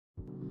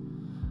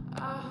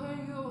I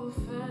heard you a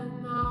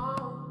fan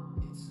now.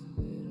 It's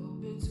a little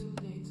bit too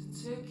late to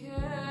take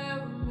care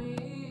of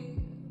me.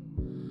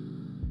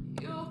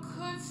 You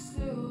could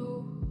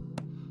still,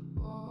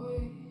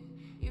 boy,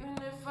 even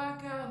if I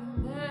got a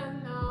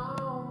man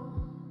now.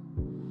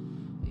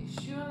 At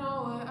least you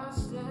know where I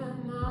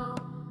stand now.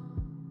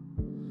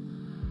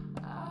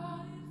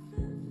 I've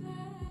been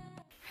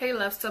there. Hey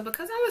love, so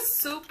because I was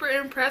super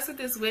impressed with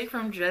this wig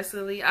from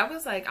Jessie, I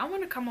was like, I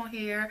want to come on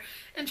here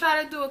and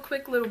try to do a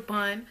quick little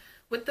bun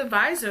with the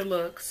visor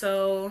look.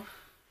 So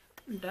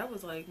that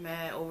was like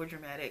mad over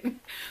dramatic.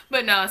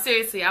 But no,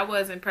 seriously, I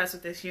was impressed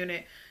with this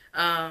unit.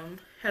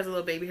 Has a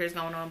little baby hairs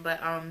going on,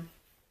 but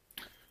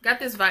got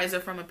this visor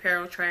from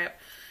Apparel Trap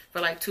for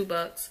like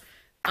 $2.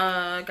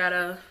 Got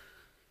a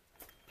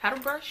paddle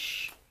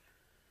brush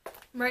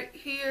right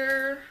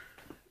here.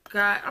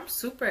 I'm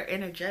super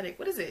energetic.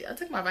 What is it? I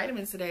took my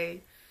vitamins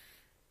today.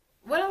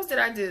 What else did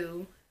I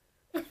do?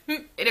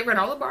 Ate a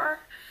granola bar.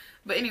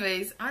 But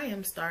anyways, I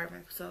am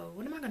starving. So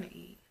what am I going to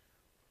eat?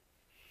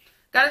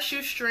 Got a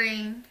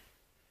shoestring.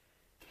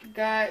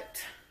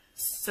 Got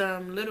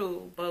some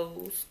little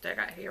bows that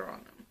got hair on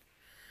them.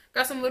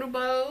 Got some little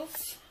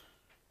bows.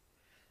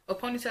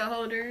 Ponytail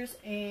holders.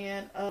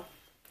 And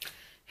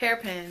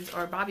hairpins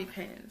or bobby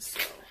pins. So,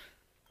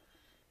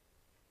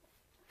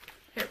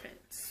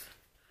 hairpins.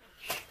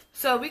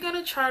 So we're going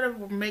to try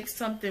to make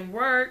something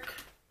work.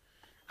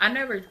 I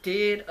never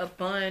did a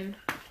bun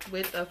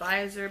with a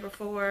visor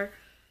before.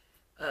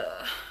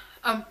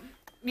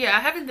 Yeah,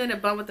 I haven't done a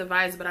bun with a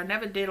visor, but I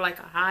never did like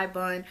a high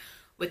bun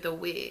with a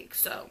wig.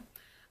 So,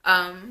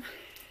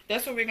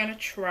 that's what we're going to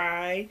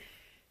try.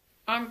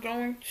 I'm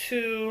going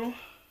to,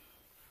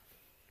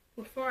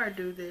 before I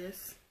do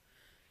this,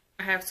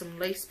 I have some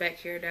lace back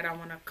here that I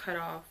want to cut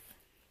off.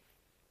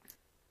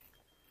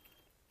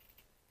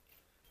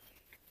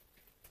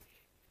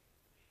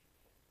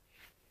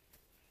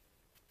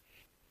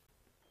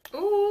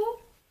 Ooh.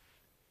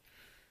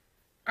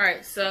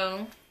 Alright,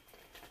 so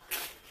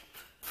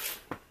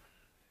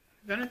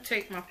I'm gonna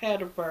take my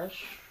paddle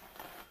brush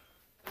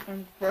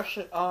and brush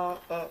it all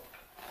up.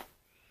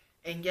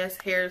 And yes,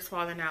 hair is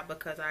falling out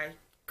because I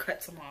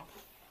cut some off.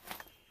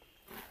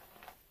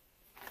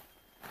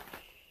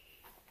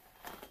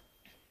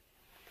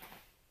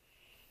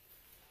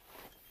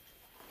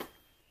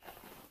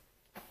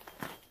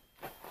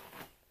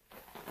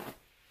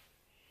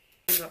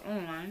 These are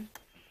on.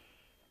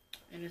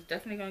 And it's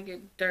definitely gonna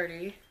get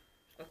dirty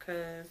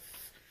because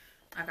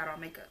I got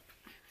on makeup.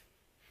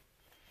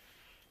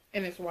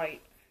 And it's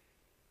white.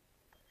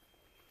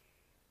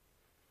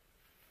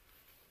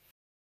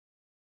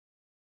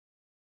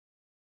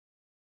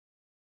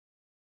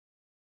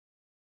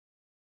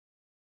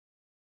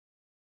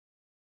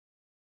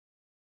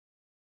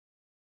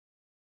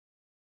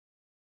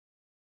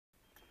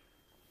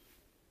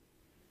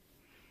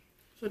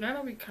 So now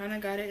that we kind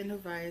of got it in the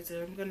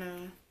visor, I'm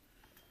gonna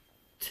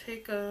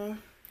take a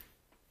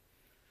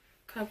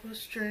couple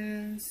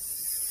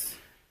strands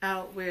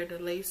out where the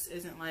lace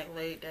isn't like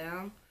laid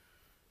down.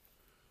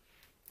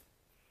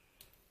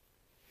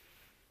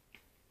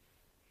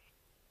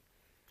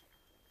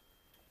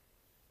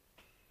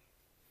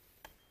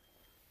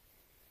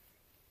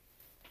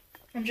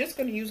 I'm just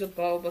going to use a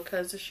bow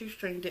because the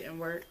shoestring didn't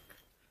work.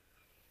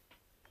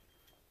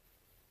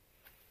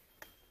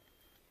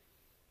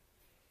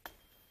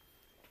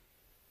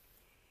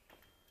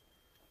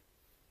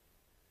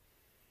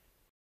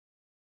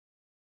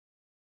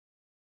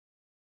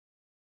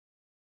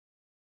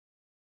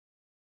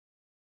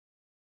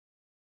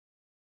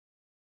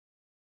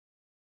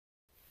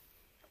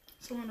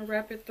 So I'm going to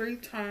wrap it 3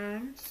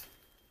 times.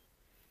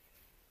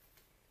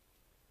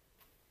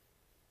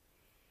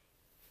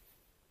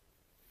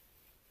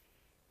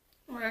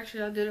 Or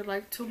actually I did it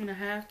like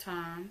 2.5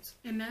 times.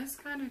 And that's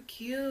kind of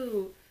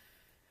cute.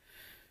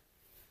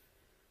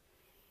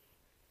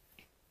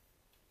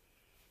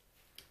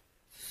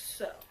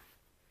 So,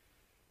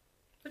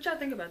 what y'all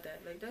think about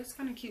that? Like, that's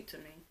kind of cute to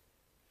me.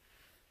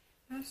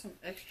 There's some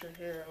extra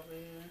hair over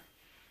here.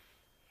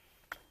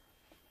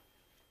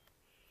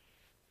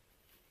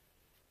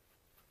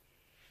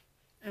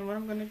 And what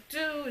I'm gonna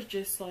do is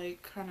just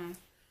like kind of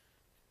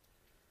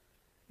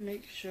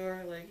make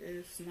sure like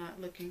it's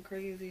not looking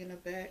crazy in the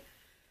back.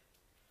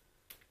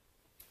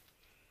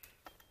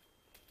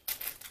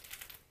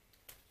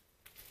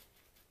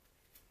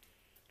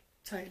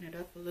 Tighten it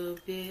up a little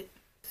bit.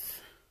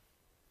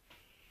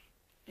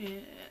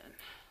 And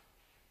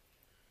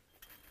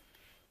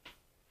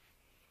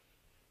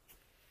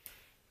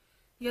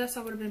yes,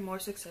 I would have been more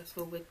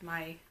successful with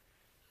my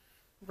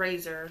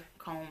razor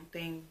comb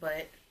thing,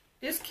 but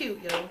it's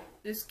cute, yo.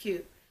 It's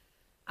cute.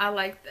 I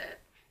like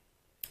that.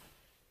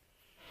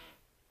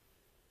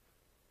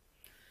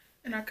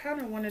 And I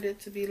kind of wanted it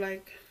to be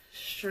like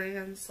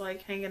strands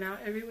like hanging out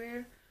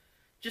everywhere.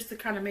 Just to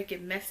kind of make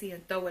it messy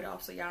and throw it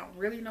off so y'all don't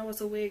really know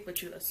it's a wig,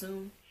 but you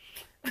assume.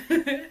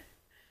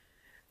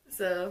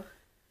 So,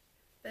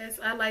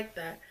 I like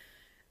that.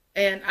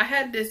 And I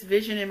had this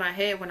vision in my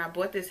head when I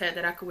bought this hat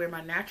that I could wear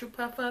my natural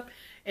puff up.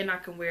 And I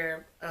can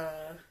wear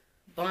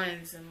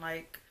buns and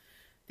like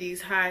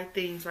these high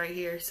things right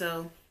here.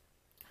 So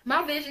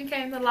my vision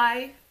came to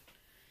life.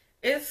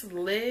 It's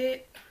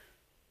lit.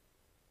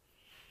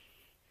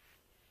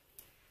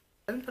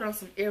 Let me put on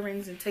some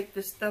earrings and take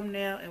this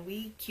thumbnail, and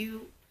we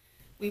cute.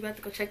 We about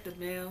to go check the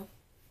mail.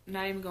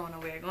 Not even going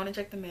nowhere. Going to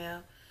check the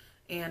mail,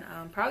 and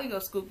probably go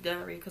scoop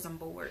dairy because I'm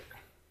bored.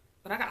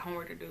 But I got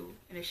homework to do,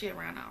 and if shit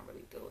around, I don't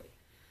really do it.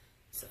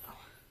 So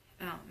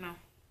I don't know.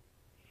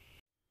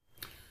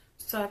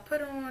 So I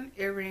put on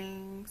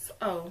earrings.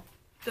 Oh,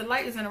 the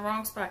light is in the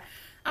wrong spot.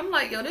 I'm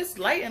like, yo, this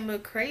lighting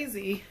look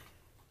crazy.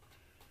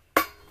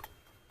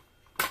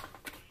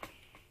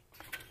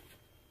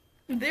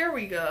 There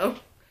we go.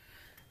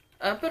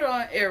 I put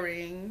on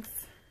earrings,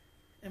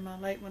 and my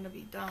light want to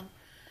be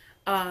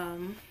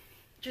dumb.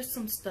 Just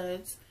some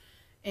studs,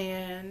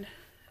 and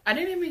I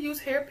didn't even use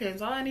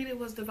hairpins. All I needed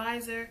was the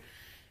visor,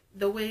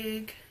 the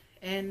wig,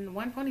 and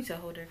one ponytail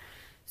holder.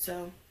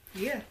 So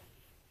yeah,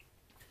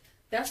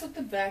 that's what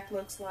the back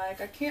looks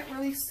like. I can't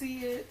really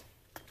see it,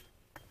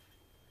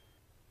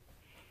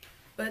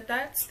 but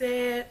that's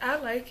that. I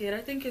like it.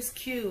 I think it's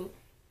cute.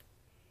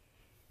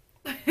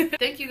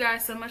 Thank you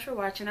guys so much for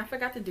watching. I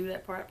forgot to do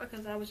that part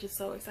because I was just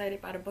so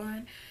excited by the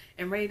bun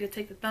and ready to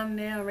take the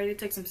thumbnail, ready to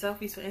take some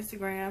selfies for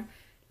Instagram.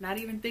 Not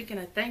even thinking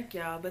of thank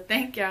y'all, but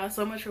thank y'all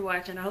so much for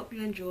watching. I hope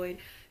you enjoyed.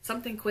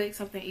 Something quick,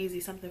 something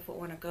easy, something for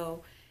when I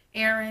go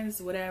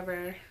errands,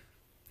 whatever.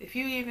 If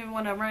you even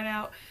want to run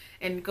out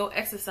and go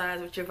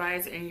exercise with your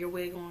visor and your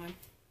wig on,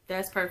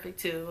 that's perfect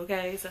too,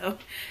 okay? So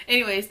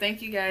anyways,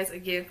 thank you guys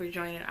again for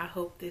joining. I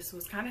hope this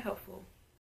was kind of helpful.